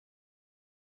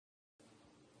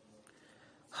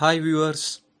Hi viewers,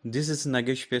 this is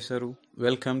Nagesh Pesaru.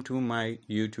 Welcome to my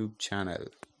YouTube channel.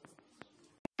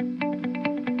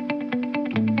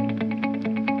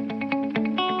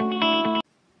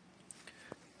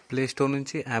 Play store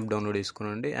నుంచి app download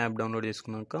చేసుకోనండి. App download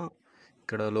చేసుకున్నాక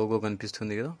ఇక్కడ logo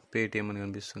కనిపిస్తుంది కదా, పేటిఎం అని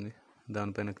కనిపిస్తుంది,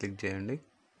 దానిపైన క్లిక్ చేయండి.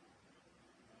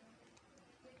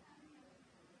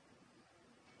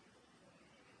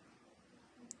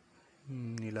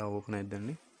 ఇలా ఓపెన్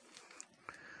అయిద్దండి.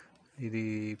 ఇది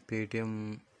పేటిఎం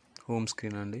హోమ్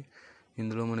స్క్రీన్ అండి.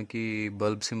 ఇందులో మనకి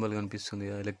బల్బ్ సింబల్ కనిపిస్తుంది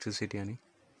కదా, ఎలక్ట్రిసిటీ అని,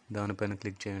 దానిపైన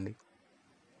క్లిక్ చేయండి.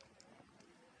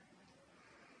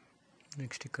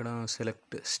 నెక్స్ట్ ఇక్కడ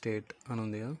సెలెక్ట్ స్టేట్ అని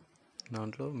ఉంది కదా,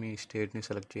 దాంట్లో మీ స్టేట్ని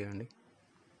సెలెక్ట్ చేయండి.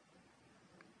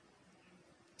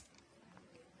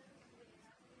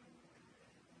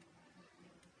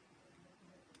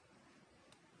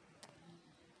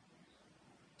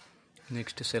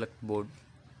 Next select board,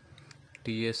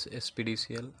 TS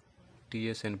SPDCL,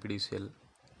 TS NPDCL,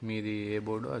 మీది ఏ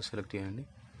బోర్డు అది సెలెక్ట్ చేయండి.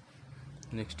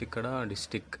 నెక్స్ట్ ఇక్కడ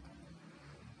డిస్టిక్,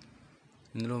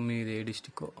 ఇందులో మీది ఏ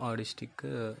డిస్టిక్ ఆ డిస్టిక్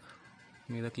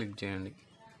మీద క్లిక్ చేయండి.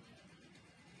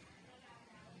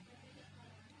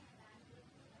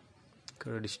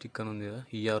 ఇక్కడ డిస్టిక్ అని ఉంది కదా,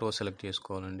 ఈఆర్ఓ సెలెక్ట్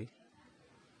చేసుకోవాలండి.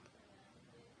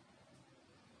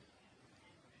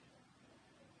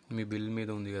 మీ బిల్ మీద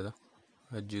ఉంది కదా,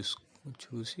 అది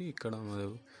చూసి ఇక్కడ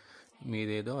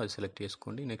మీదేదో అది సెలెక్ట్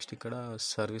చేసుకోండి. నెక్స్ట్ ఇక్కడ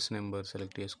సర్వీస్ నెంబర్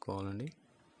సెలెక్ట్ చేసుకోవాలండి.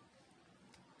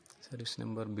 సర్వీస్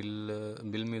నెంబర్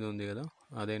బిల్ మీద ఉంది కదా,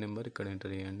 అదే నెంబర్ ఇక్కడ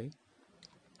ఎంటర్ చేయండి.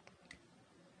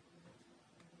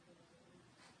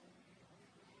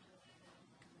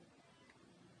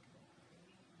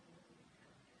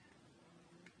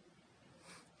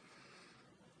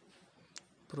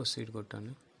 ప్రొసీడ్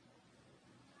కొట్టండి.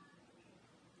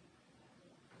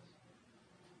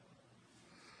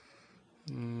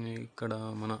 ఇక్కడ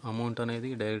మన అమౌంట్ అనేది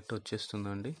డైరెక్ట్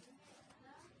వచ్చేస్తుందండి.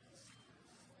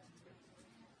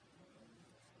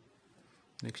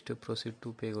 నెక్స్ట్ ప్రొసీడ్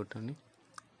టు పే కొట్టండి.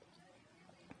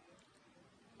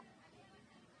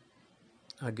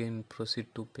 Again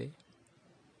proceed to pay.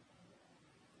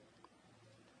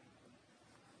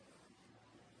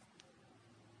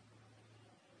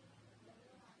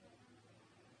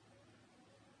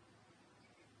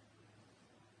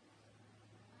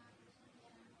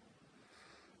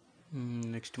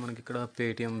 Next మనకి ఇక్కడ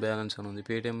పేటిఎం బ్యాలెన్స్ అని ఉంది.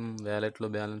 పేటిఎం వ్యాలెట్లో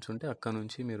బ్యాలెన్స్ ఉంటే అక్కడ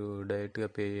నుంచి మీరు డైరెక్ట్గా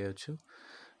పే చేయొచ్చు.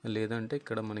 లేదంటే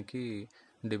ఇక్కడ మనకి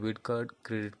debit card,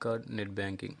 credit card, net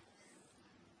banking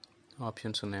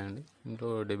options ఉన్నాయండి. ఇందులో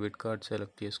డెబిట్ కార్డ్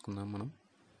సెలెక్ట్ చేసుకుందాం మనం.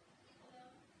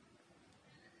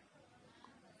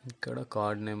 ఇక్కడ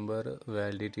card number,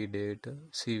 validity date,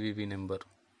 CVV number,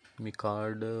 మీ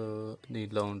కార్డ్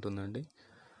దీంట్లో ఉంటుందండి.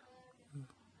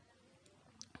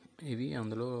 ఇవి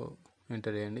అందులో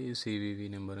ఎంటర్ చేయండి. ఇది సివివి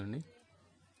నెంబర్ అండి.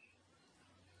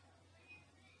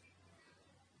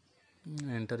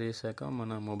 ఎంటర్ చేశాక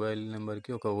మన మొబైల్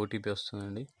నెంబర్కి ఒక ఓటీపీ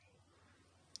వస్తుందండి.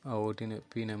 ఆ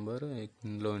ఓటీపీ నెంబర్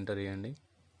ఇందులో ఎంటర్ చేయండి.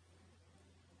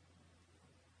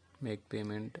 Make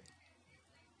payment.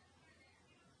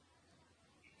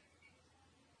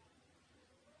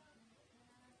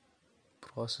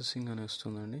 ప్రాసెసింగ్ అని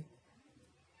వస్తుందండి.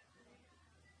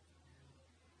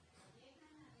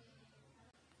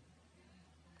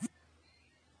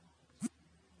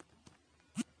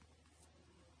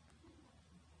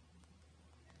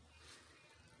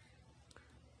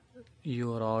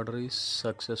 యువర్ ఆర్డర్ ఈజ్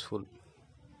సక్సెస్ఫుల్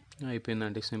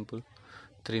అయిపోయిందండి. సింపుల్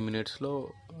 3 minutesలో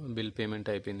బిల్ పేమెంట్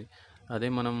అయిపోయింది. అదే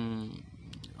మనం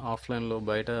ఆఫ్లైన్లో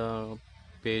బయట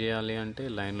పే చేయాలి అంటే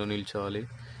లైన్లో నిల్చోవాలి,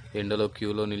 ఎండలో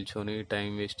క్యూలో నిల్చొని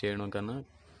టైం వేస్ట్ చేయడం కన్నా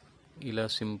ఇలా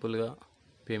సింపుల్గా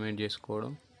పేమెంట్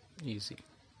చేసుకోవడం easy.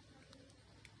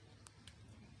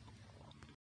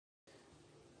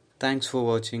 Thanks for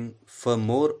watching. For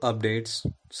more updates,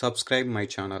 subscribe my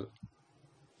channel.